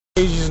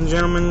Ladies and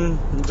gentlemen,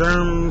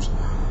 germs,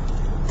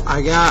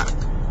 I got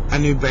a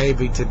new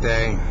baby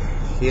today.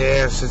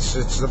 Yes,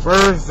 it's the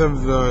birth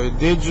of the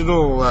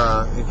digital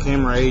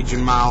camera age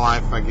in my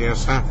life, I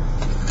guess.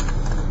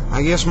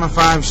 I guess my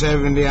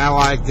 570, I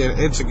liked it.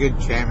 It's a good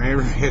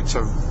camera. It's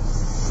a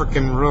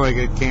freaking really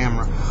good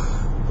camera.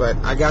 But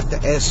I got the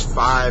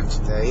S5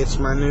 today. It's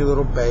my new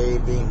little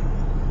baby.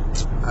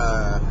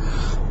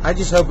 I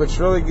just hope it's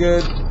really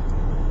good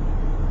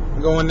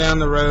going down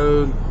the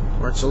road,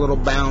 where it's a little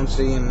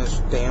bouncy in this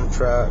damn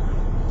truck.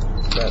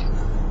 But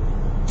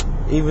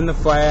even the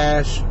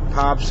flash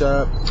pops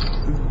up.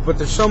 But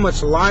there's so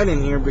much light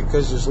in here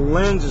because this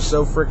lens is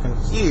so freaking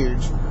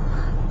huge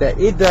that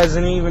it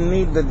doesn't even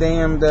need the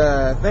damned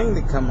thing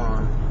to come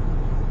on.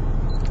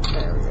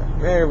 There we go.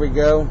 There we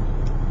go.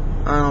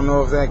 I don't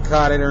know if that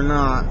caught it or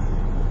not.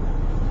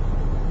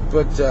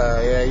 But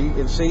yeah, you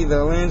can see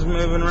the lens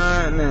moving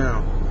right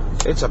now.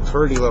 It's a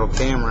pretty little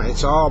camera.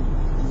 It's all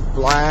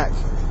black.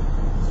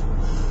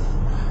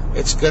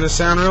 It's gonna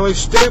sound really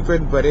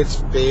stupid, but it's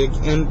big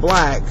and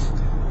black.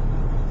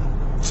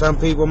 Some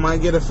people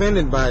might get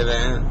offended by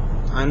that.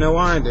 I know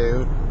I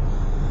do.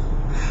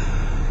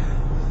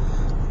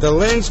 The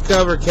lens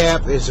cover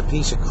cap is a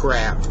piece of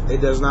crap.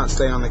 It does not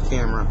stay on the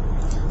camera.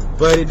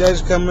 But it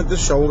does come with the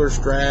shoulder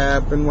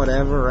strap and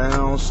whatever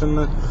else.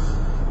 And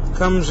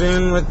comes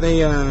in with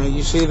the,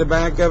 you see the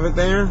back of it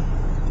there?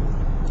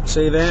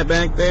 See that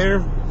back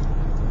there?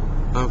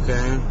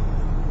 Okay.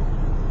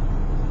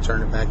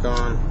 Turn it back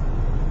on.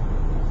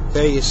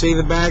 Okay, you see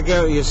the back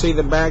of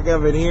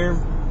it here?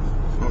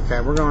 Okay,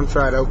 we're gonna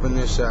try to open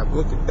this up.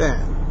 Look at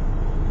that.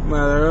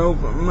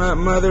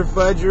 Mother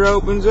fudger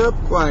opens up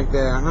like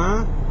that,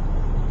 huh?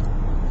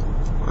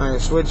 I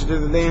switched to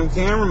the damn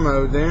camera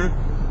mode there.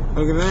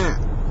 Look at that.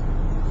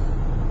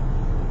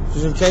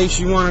 Just in case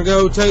you want to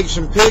go take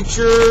some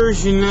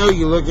pictures, you know,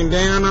 you're looking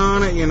down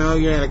on it, you know,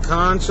 you're at a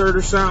concert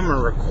or something,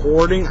 or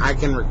recording. I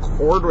can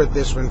record with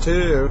this one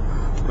too.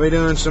 We're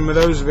doing some of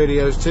those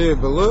videos too.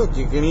 But look,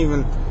 you can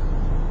even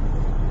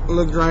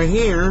look right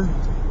here.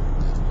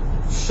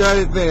 Shut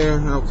it there.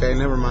 Okay,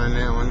 never mind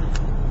that one.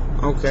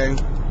 Okay.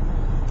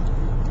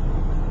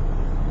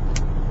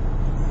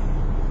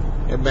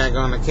 Get back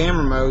on the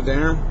camera mode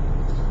there.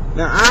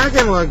 Now I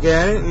can look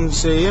at it and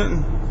see it.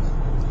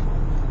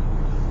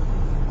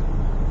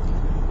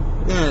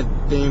 God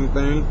damn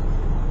thing.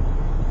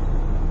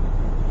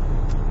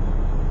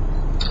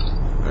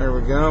 There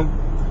we go.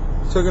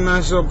 Took a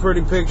nice little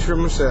pretty picture of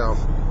myself.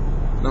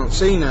 Don't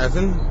see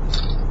nothing.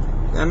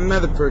 Got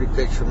another pretty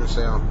picture of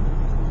myself.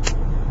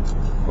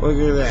 Look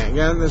at that.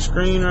 Got the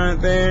screen right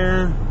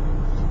there.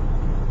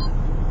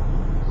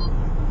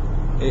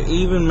 It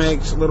even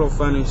makes little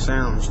funny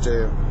sounds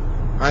too.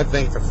 I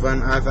think the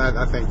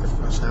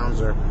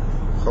sounds are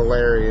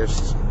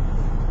hilarious.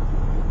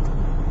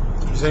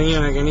 So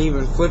yeah, I can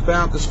even flip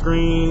out the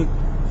screen,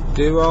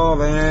 do all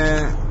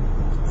that.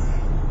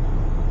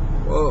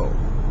 Whoa.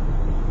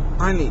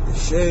 I need to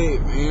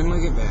shave, man.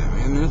 Look at that,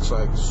 man. That's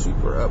like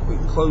super up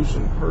and close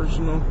and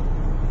personal.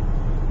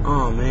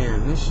 Oh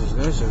man, this is a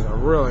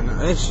really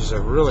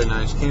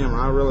nice camera.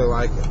 I really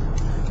like it.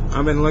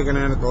 I've been looking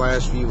at it the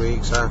last few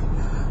weeks. I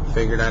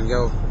figured I'd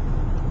go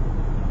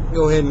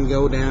ahead and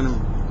go down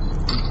and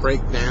break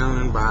down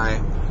and buy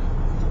it.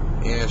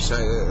 Yes,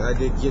 I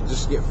did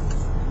just get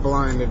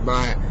blinded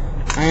by it.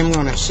 I am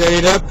gonna set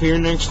it up here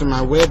next to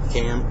my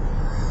webcam.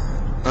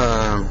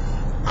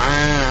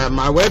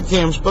 My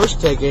webcam's supposed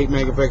to take 8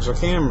 megapixel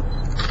camera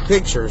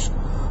pictures.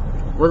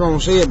 We're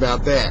gonna see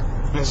about that.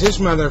 As this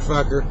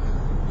motherfucker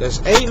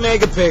does 8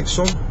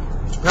 megapixel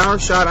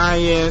Powershot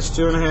IS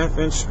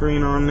 2.5-inch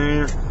screen on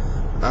there.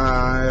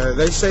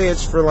 They say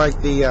it's for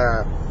like the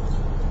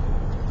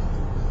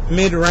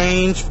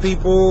mid-range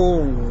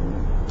people.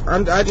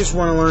 I just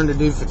want to learn to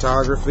do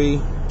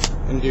photography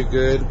and do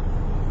good.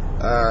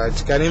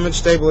 It's got image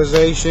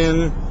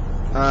stabilization.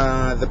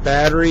 The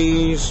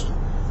batteries,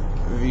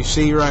 if you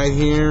see right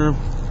here,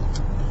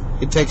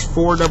 it takes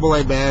 4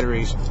 AA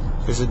batteries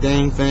because the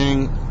dang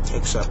thing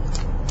takes up.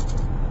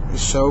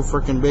 It's so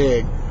freaking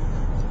big.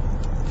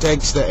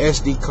 Takes the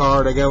SD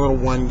card. I got a little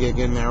 1 gig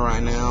in there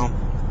right now.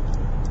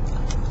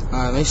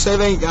 They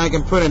say I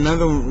can put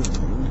another.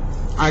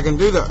 I can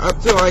do up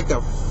to like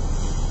a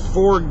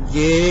 4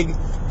 gig,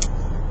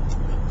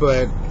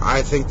 but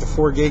I think the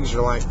 4 gigs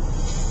are like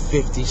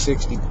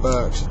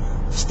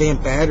 $50-60. This damn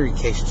battery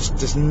case just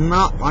does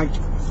not like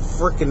to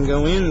frickin'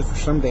 go in for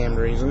some damn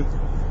reason.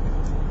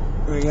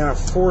 We gotta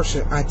force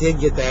it. I did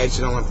get the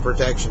accidental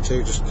protection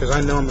too, just because I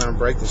know I'm gonna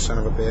break this son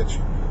of a bitch.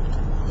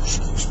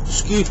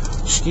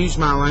 Excuse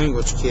my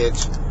language,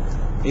 kids.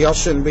 Y'all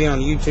shouldn't be on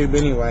YouTube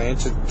anyway.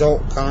 It's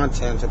adult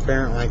content,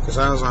 apparently, because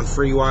I was on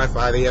free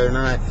Wi-Fi the other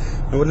night.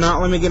 It would not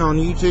let me get on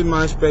YouTube,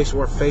 MySpace,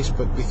 or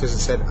Facebook because it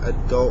said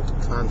adult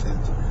content.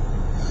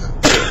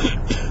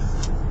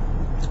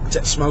 It's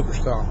that smoker's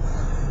call.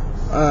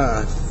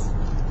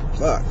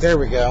 Look, there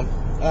we go.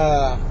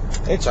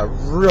 It's a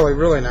really,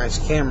 really nice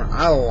camera.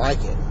 I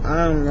like it.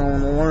 I'm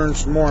going to learn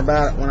some more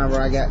about it whenever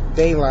I got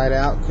daylight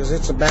out, because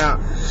it's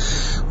about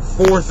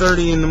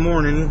 4:30 in the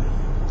morning.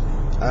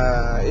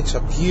 It's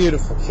a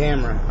beautiful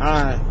camera.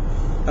 I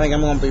think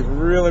I'm going to be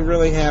really,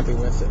 really happy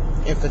with it.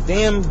 If the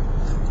damn,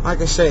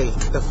 like I say,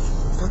 the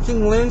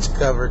fucking lens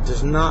cover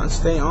does not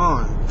stay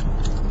on,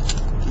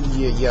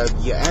 you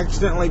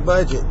accidentally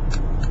budget.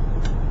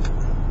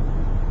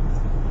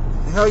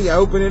 Hell, you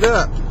open it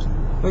up.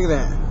 Look at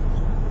that.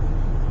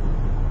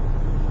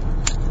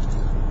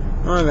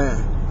 Look at that.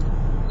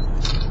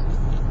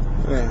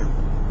 Yeah,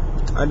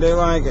 I do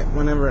like it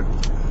whenever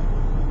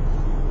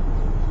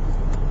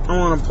I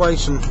want to play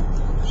some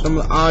of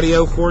the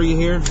audio for you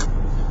here.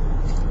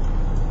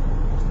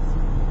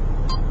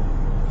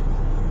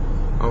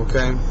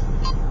 Okay.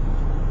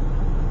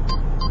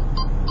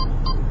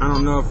 I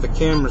don't know if the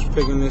camera's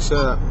picking this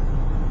up.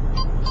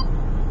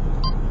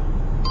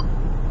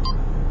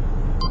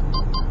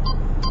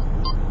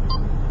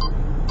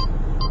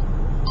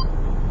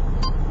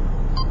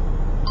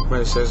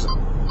 But it says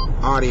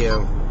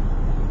audio.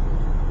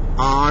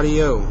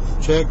 Audio.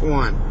 Check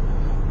 1.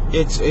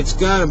 It's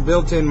got a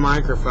built-in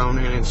microphone,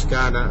 and it's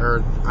got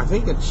I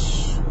think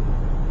it's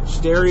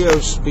stereo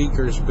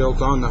speakers built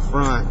on the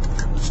front.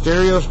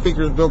 Stereo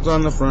speakers built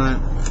on the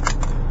front.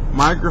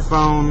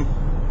 Microphone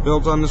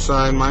built on the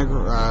side.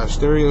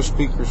 Stereo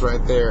speakers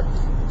right there.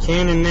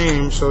 Canon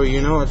name, so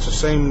you know it's the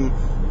same.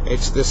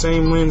 It's the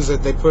same lens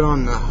that they put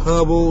on the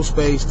Hubble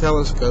Space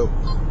Telescope.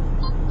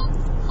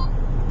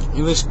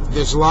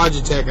 This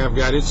Logitech I've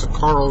got, it's a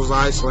Carl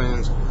Zeiss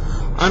lens.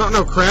 I don't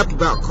know crap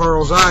about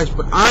Carl Zeiss,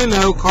 but I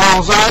know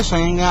Carl Zeiss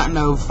ain't got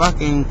no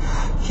fucking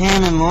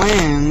Canon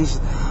lens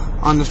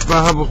on the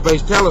Hubble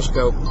Space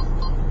Telescope.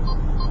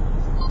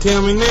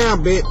 Tell me now,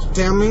 bitch.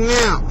 Tell me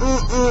now.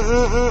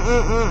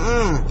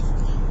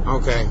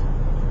 Okay.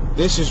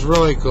 This is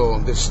really cool.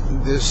 This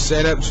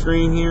setup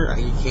screen here,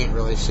 you can't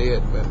really see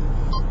it, but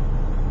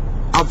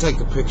I'll take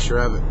a picture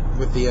of it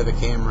with the other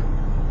camera.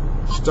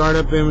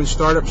 Startup image,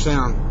 startup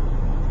sound.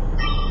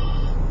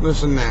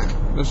 Listen that.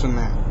 Listen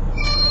that.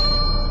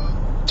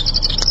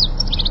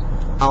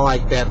 I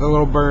like that. The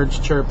little birds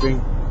chirping.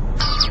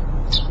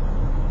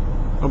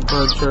 Little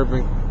bird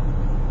chirping.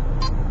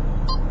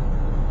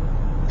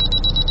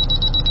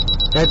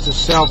 That's a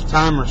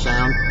self-timer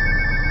sound.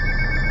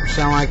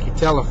 Sound like your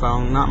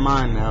telephone, not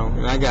mine though.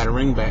 I got a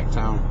ringback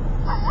tone.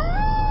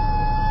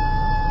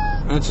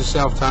 That's a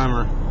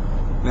self-timer.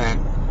 That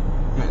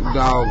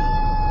dog.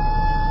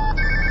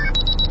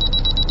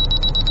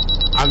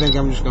 I think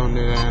I'm just gonna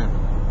do that.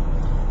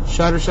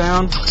 Shutter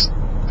sound.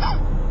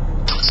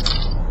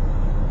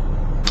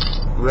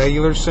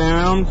 Regular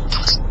sound.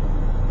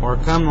 Or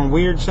come a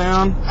weird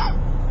sound.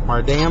 Or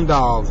a damn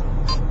dog.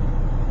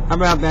 How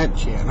about that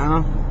shit,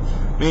 huh?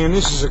 Man,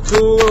 this is a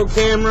cool little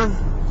camera.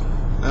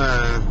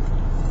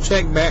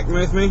 Check back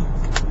with me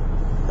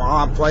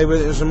while I play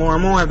with it some more.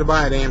 I'm gonna have to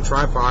buy a damn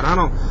tripod.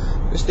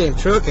 This damn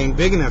truck ain't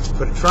big enough to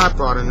put a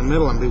tripod in the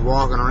middle and be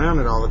walking around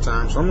it all the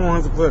time. So I'm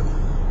gonna have to put,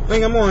 I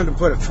think I'm gonna have to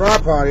put a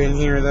tripod in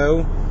here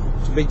though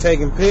to be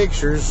taking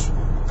pictures.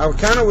 I would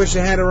kind of wish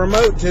I had a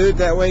remote to it.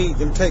 That way you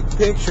can take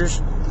pictures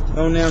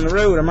going down the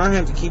road. I might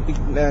have to keep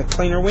a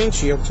cleaner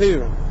windshield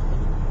too.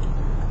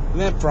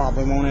 That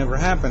probably won't ever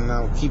happen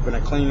though, keeping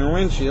a cleaner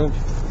windshield.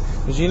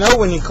 Because you know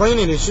when you clean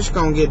it, it's just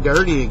going to get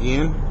dirty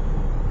again.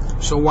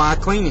 So why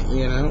clean it,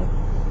 you know?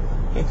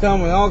 It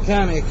comes with all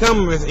kind of, it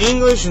comes with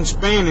English and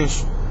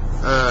Spanish.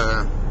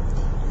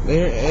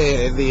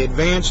 The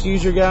advanced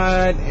user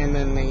guide, and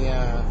then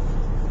the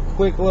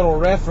quick little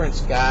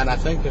reference guide, I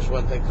think is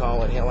what they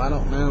call it. Hell, I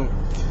don't know.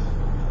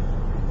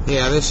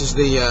 Yeah, this is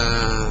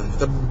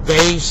the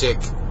basic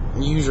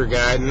user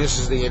guide, and this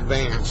is the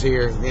advanced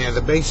here. Yeah,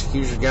 the basic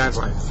user guide's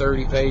like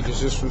 30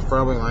 pages. This one's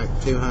probably like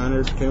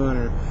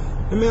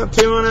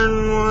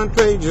 201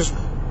 pages.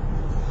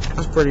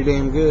 That's pretty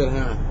damn good,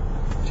 huh?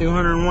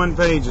 201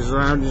 pages.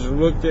 I just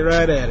looked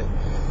right at it.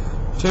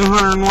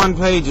 201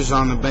 pages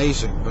on the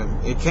basic, but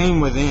it came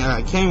with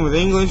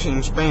English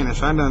and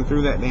Spanish. I done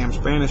threw that damn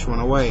Spanish one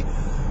away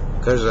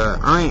because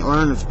I ain't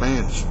learning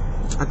Spanish.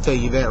 I tell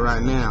you that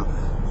right now.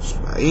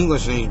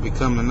 English needs to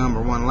become the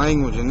 #1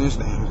 language in this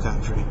damn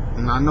country,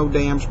 and I know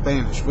damn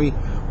Spanish. We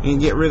need to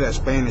get rid of that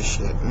Spanish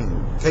shit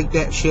and take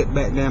that shit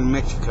back down to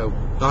Mexico.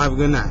 Y'all have a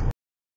good night.